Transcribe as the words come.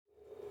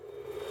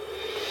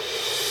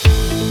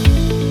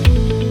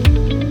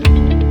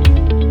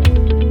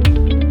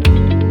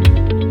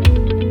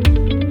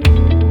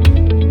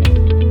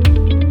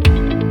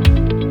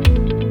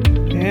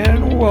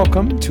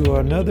to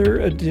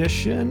another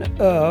edition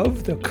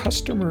of the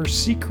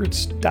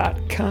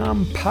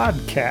CustomerSecrets.com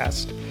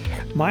podcast.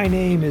 My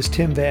name is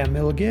Tim Van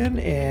Milligan,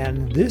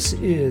 and this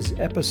is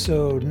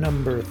episode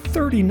number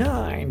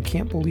 39.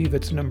 Can't believe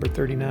it's number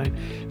 39.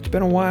 It's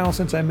been a while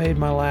since I made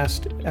my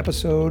last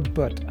episode,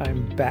 but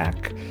I'm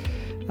back.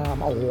 A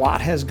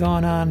lot has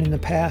gone on in the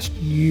past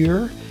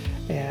year,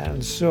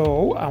 and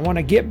so I want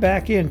to get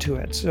back into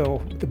it.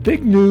 So the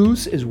big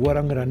news is what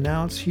I'm going to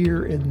announce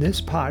here in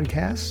this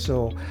podcast.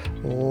 So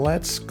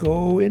let's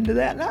go into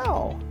that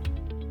now.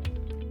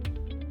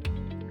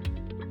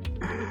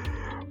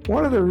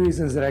 One of the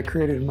reasons that I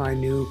created my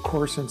new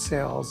course in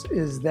sales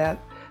is that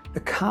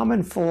the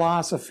common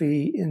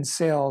philosophy in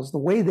sales, the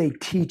way they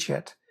teach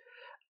it,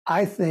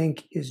 I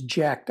think is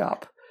jacked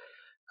up.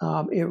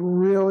 It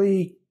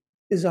really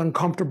is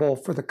uncomfortable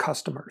for the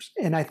customers.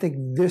 And I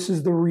think this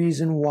is the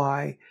reason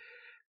why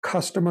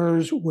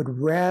customers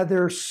would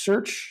rather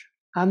search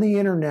on the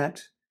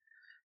internet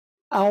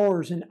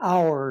hours and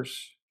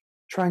hours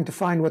trying to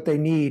find what they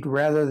need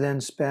rather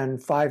than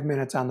spend 5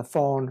 minutes on the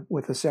phone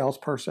with a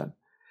salesperson.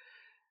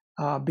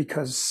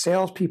 Because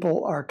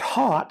salespeople are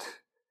taught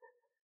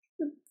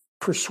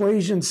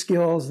persuasion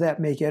skills that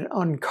make it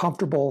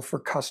uncomfortable for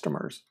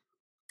customers.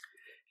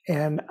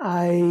 And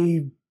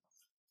I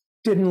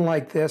didn't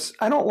like this.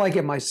 I don't like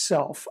it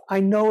myself. I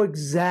know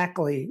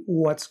exactly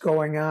what's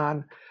going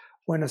on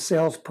when a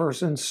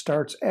salesperson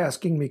starts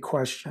asking me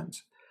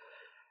questions.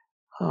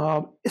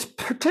 It's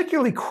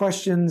particularly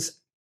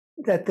questions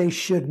that they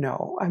should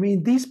know. I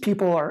mean, these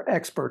people are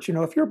experts. You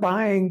know, if you're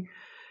buying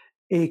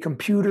a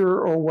computer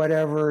or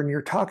whatever and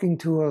you're talking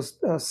to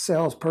a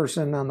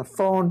salesperson on the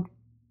phone,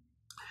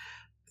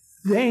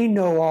 they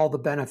know all the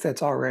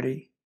benefits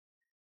already,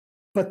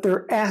 but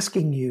they're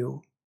asking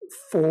you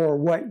for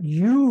what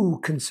you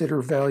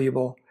consider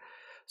valuable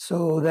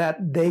so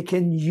that they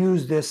can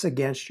use this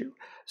against you.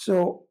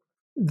 So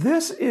I'm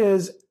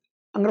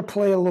going to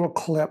play a little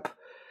clip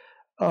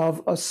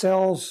of a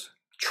sales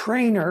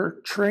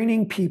trainer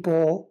training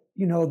people,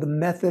 you know, the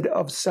method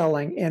of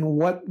selling and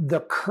what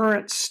the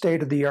current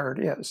state of the art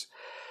is.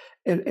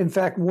 In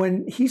fact,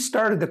 when he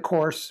started the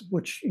course,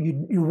 which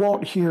you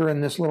won't hear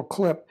in this little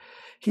clip,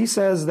 he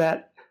says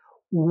that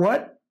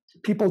what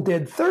people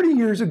did 30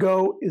 years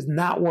ago is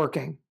not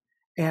working.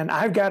 And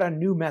I've got a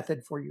new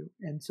method for you.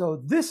 And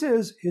so this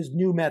is his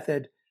new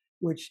method,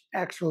 which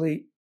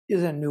actually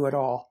isn't new at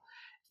all.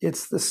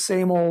 It's the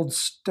same old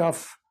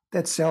stuff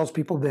that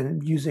salespeople have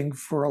been using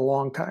for a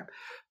long time.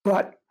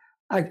 But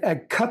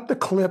I cut the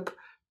clip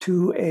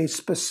to a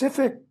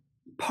specific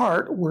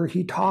part where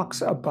he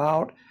talks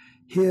about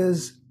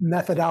his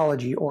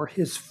methodology or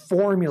his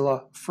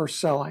formula for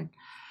selling.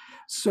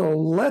 So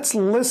let's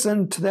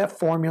listen to that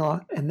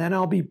formula, and then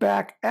I'll be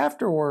back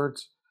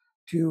afterwards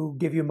to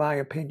give you my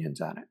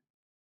opinions on it.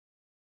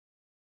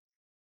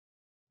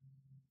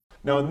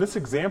 Now in this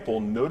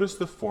example, notice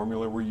the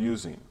formula we're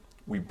using.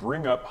 We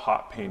bring up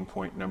hot pain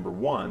point number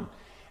 1,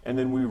 and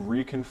then we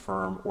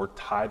reconfirm or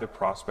tie the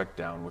prospect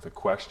down with a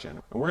question.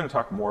 And we're going to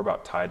talk more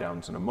about tie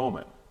downs in a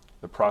moment.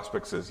 The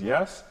prospect says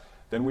yes,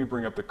 then we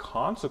bring up the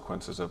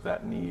consequences of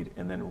that need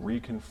and then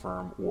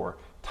reconfirm or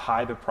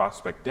tie the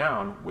prospect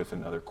down with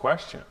another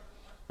question.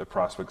 The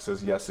prospect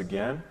says yes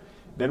again,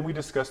 then we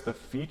discuss the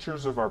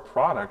features of our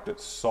product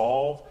that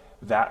solve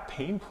that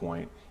pain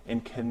point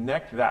and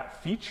connect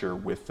that feature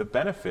with the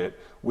benefit,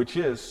 which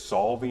is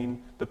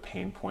solving the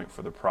pain point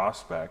for the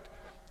prospect.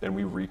 Then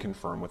we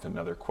reconfirm with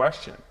another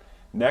question.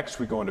 Next,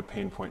 we go into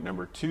pain point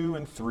number 2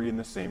 and 3 in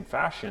the same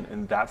fashion,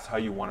 and that's how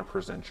you want to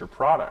present your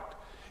product.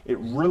 It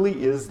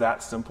really is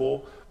that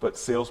simple, but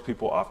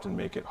salespeople often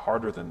make it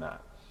harder than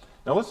that.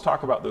 Now let's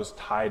talk about those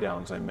tie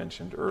downs I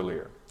mentioned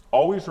earlier.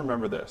 Always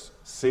remember this: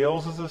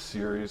 sales is a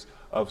series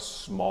of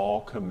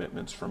small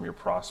commitments from your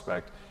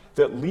prospect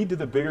that lead to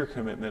the bigger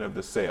commitment of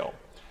the sale.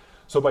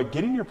 So by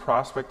getting your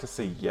prospect to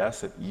say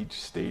yes at each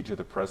stage of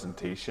the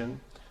presentation,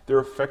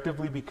 they're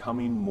effectively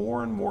becoming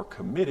more and more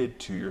committed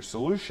to your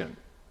solution.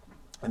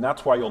 And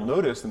that's why you'll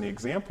notice in the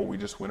example we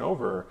just went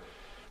over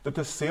that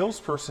the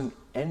salesperson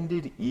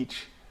ended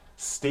each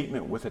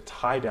statement with a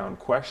tie-down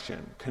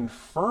question,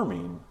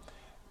 confirming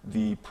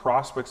the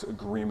prospect's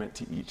agreement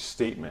to each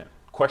statement.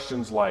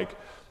 Questions like,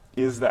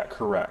 is that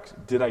correct?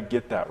 Did I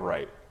get that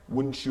right?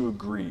 Wouldn't you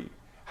agree?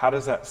 How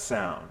does that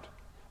sound?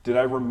 Did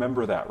I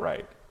remember that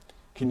right?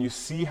 Can you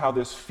see how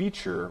this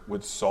feature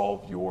would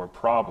solve your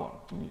problem?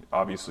 And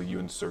obviously you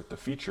insert the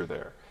feature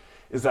there.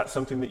 Is that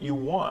something that you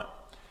want?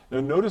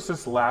 Now notice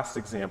this last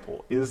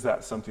example. Is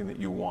that something that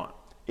you want?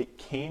 It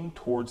came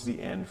towards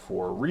the end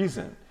for a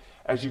reason.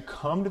 As you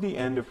come to the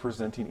end of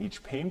presenting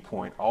each pain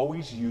point,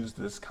 always use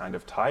this kind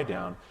of tie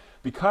down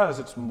because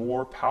it's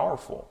more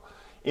powerful.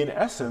 In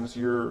essence,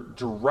 you're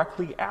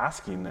directly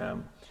asking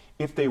them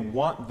if they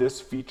want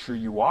this feature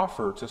you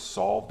offer to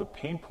solve the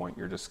pain point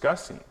you're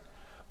discussing.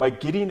 By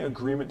getting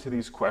agreement to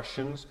these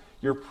questions,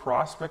 your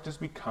prospect is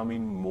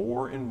becoming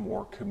more and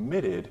more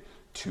committed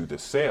to the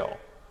sale.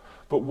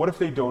 But what if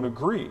they don't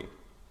agree?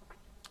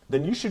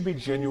 Then you should be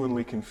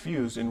genuinely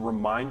confused and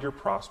remind your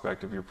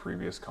prospect of your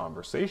previous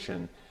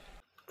conversation.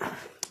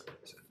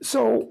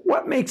 So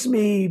what makes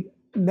me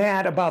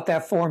mad about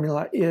that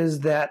formula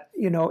is that,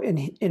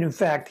 in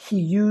fact, he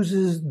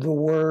uses the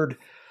word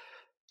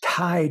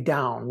tie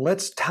down.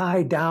 Let's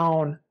tie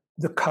down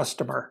the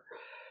customer.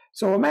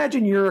 So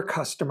imagine you're a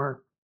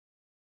customer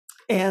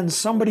and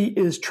somebody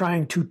is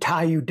trying to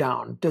tie you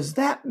down. Does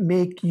that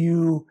make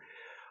you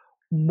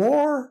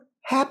more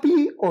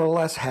happy or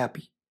less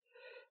happy?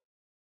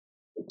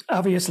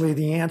 Obviously,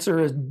 the answer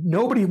is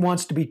nobody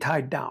wants to be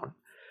tied down.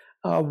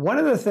 One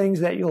of the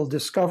things that you'll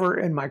discover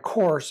in my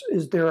course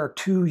is there are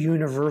two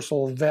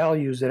universal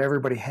values that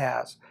everybody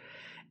has.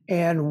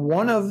 And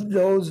one of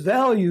those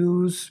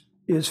values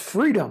is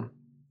freedom.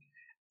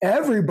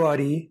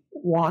 Everybody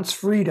wants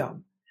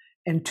freedom.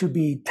 And to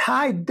be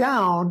tied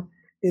down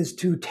is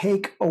to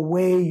take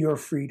away your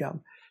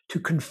freedom, to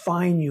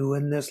confine you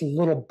in this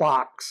little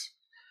box.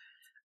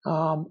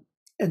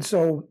 And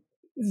so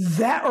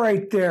that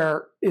right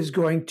there is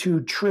going to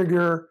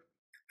trigger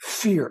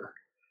fear.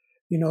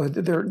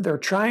 They're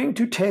trying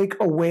to take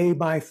away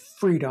my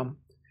freedom.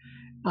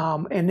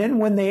 And then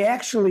when they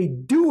actually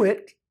do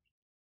it,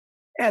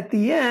 at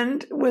the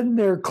end, when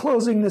they're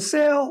closing the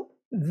sale,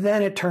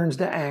 then it turns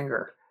to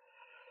anger.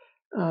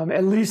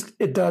 At least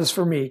it does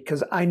for me,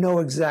 because I know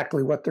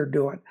exactly what they're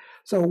doing.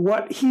 So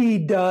what he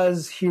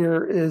does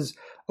here is,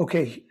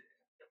 okay,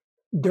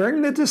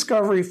 during the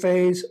discovery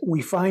phase,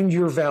 we find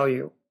your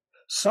value,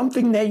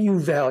 something that you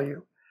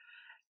value.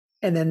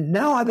 And then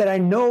now that I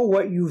know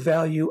what you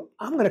value,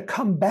 I'm going to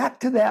come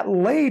back to that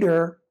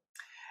later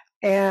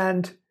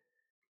and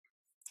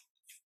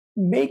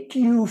make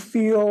you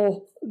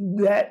feel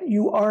that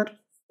you aren't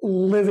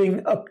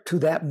living up to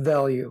that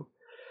value.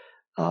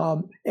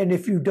 And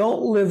if you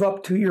don't live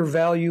up to your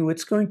value,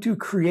 it's going to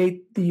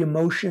create the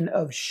emotion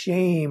of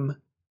shame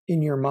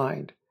in your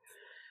mind.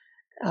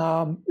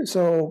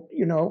 So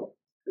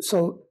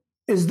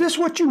is this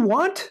what you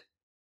want?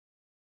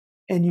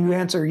 And you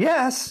answer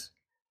yes.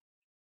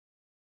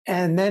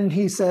 And then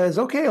he says,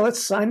 okay, let's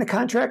sign the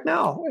contract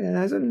now. And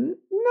I said,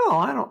 no,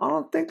 I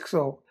don't think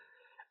so.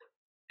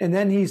 And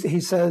then he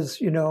says,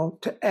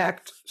 to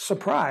act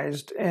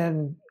surprised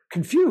and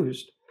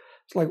confused.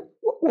 It's like,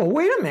 well,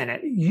 wait a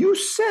minute. You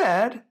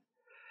said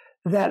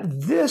that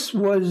this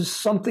was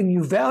something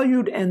you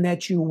valued and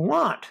that you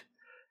want.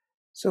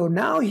 So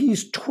now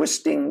he's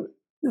twisting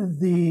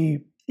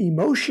the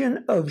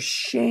emotion of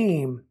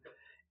shame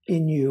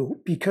in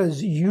you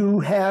because you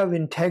have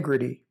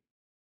integrity.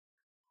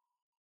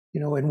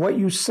 And what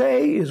you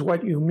say is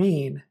what you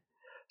mean.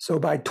 So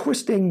by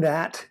twisting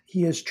that,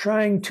 he is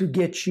trying to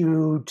get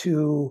you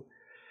to,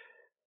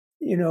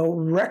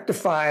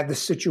 rectify the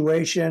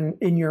situation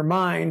in your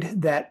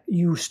mind that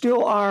you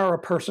still are a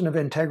person of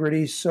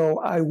integrity, so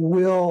I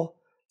will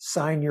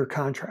sign your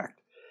contract.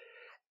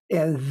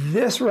 And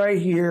this right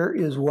here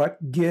is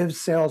what gives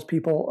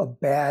salespeople a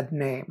bad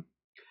name.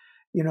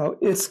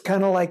 It's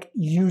kind of like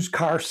used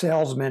car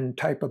salesman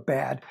type of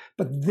bad,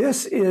 but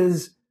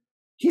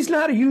he's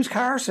not a used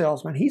car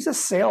salesman. He's a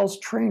sales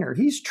trainer.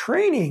 He's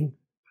training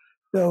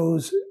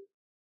those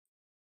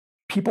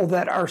people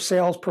that are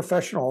sales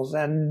professionals.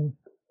 And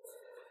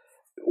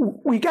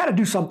we got to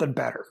do something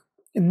better.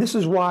 And this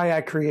is why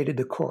I created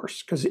the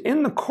course, because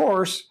in the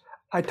course,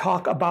 I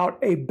talk about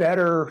a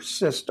better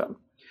system.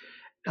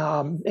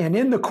 And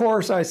in the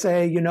course, I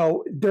say,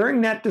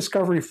 during that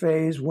discovery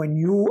phase, when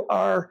you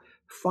are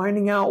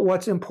finding out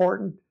what's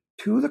important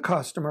to the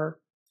customer,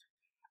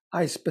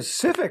 I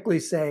specifically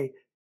say,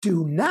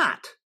 do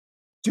not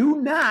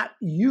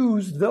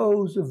use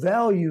those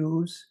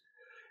values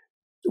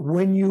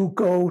when you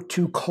go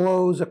to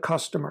close a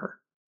customer.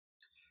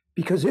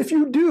 Because if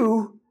you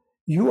do,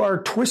 you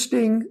are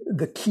twisting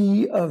the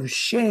key of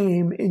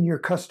shame in your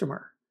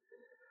customer.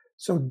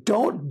 So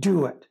don't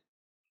do it.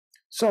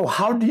 So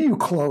how do you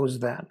close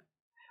then?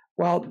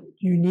 Well,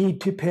 you need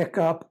to pick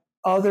up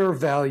other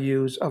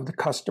values of the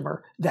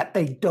customer that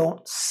they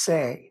don't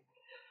say.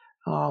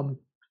 And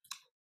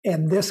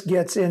this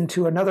gets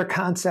into another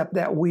concept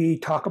that we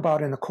talk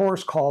about in the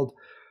course called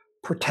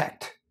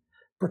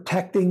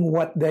protecting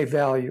what they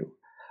value.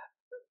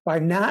 By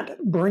not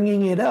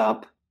bringing it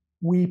up,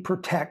 we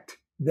protect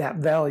that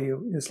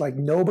value. It's like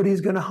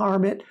nobody's going to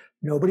harm it.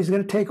 Nobody's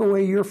going to take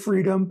away your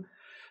freedom.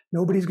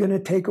 Nobody's going to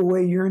take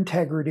away your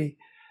integrity.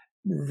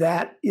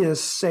 That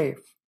is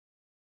safe.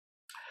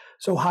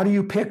 So how do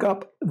you pick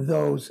up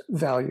those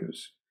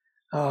values?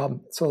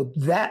 So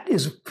that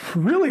is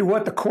really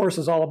what the course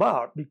is all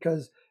about,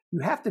 because you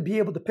have to be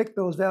able to pick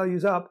those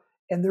values up,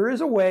 and there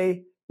is a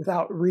way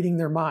without reading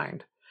their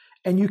mind.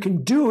 And you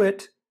can do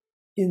it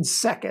in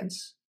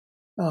seconds.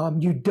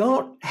 You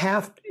don't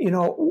have,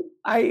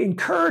 I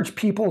encourage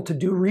people to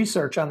do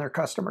research on their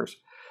customers.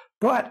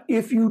 But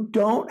if you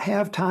don't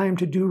have time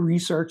to do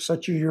research,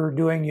 such as you're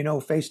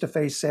doing,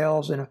 face-to-face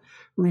sales in a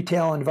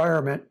retail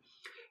environment,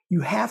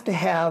 you have to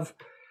have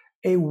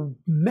a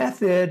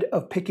method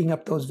of picking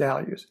up those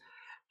values.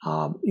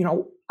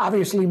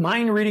 Obviously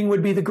mind reading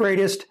would be the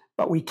greatest,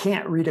 but we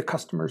can't read a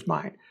customer's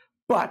mind.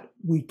 But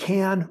we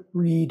can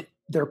read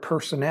their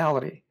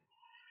personality.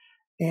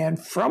 And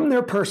from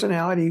their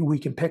personality, we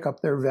can pick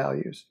up their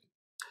values.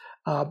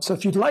 So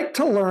if you'd like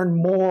to learn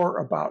more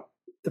about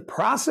the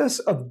process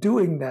of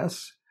doing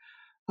this,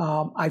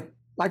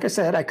 like I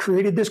said, I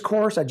created this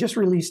course. I just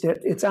released it.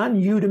 It's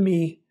on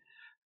Udemy,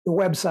 the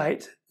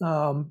website.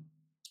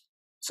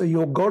 So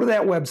you'll go to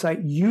that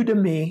website,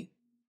 Udemy,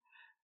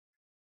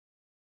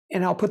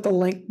 and I'll put the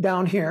link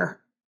down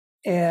here.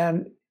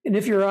 And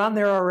if you're on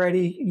there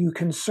already, you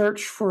can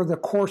search for the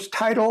course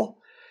title.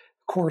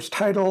 The course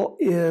title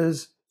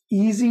is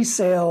Easy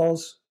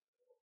Sales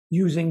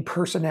Using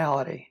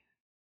Personality.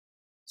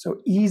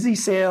 So Easy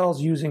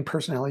Sales Using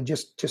Personality.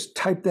 Just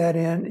type that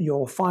in.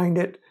 You'll find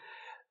it.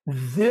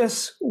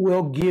 This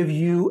will give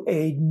you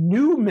a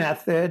new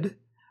method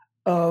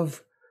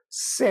of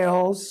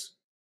sales,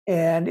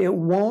 and it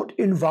won't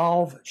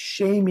involve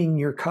shaming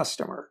your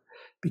customer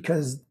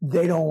because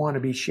they don't want to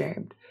be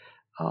shamed.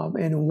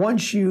 And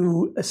once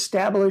you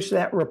establish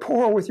that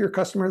rapport with your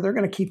customer, they're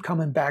going to keep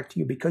coming back to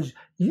you because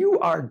you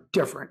are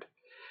different.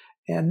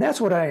 And that's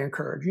what I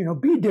encourage.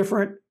 Be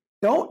different.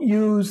 Don't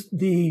use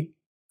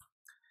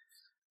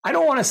I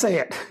don't want to say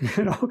it,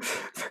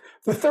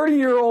 the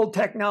 30-year-old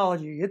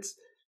technology. It's,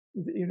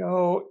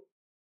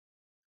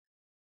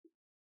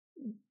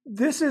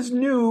 this is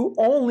new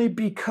only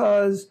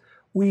because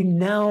we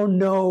now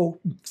know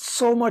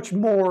so much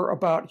more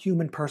about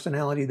human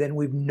personality than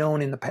we've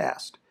known in the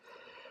past.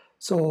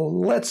 So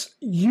let's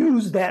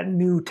use that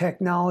new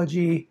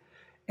technology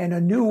and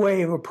a new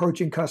way of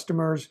approaching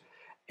customers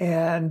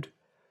and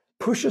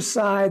push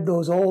aside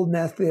those old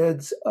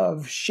methods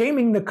of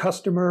shaming the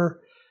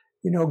customer,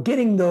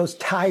 getting those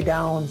tie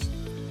downs,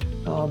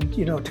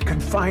 to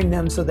confine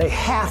them so they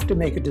have to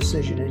make a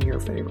decision in your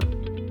favor.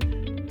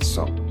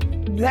 So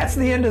that's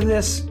the end of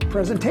this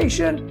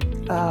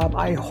presentation.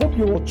 I hope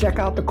you will check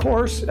out the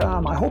course.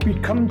 I hope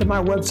you'd come to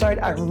my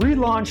website. I've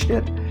relaunched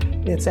it.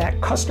 It's at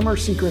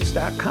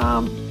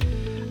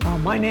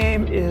customersecrets.com. My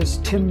name is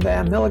Tim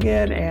Van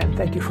Milligan, and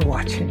thank you for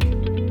watching.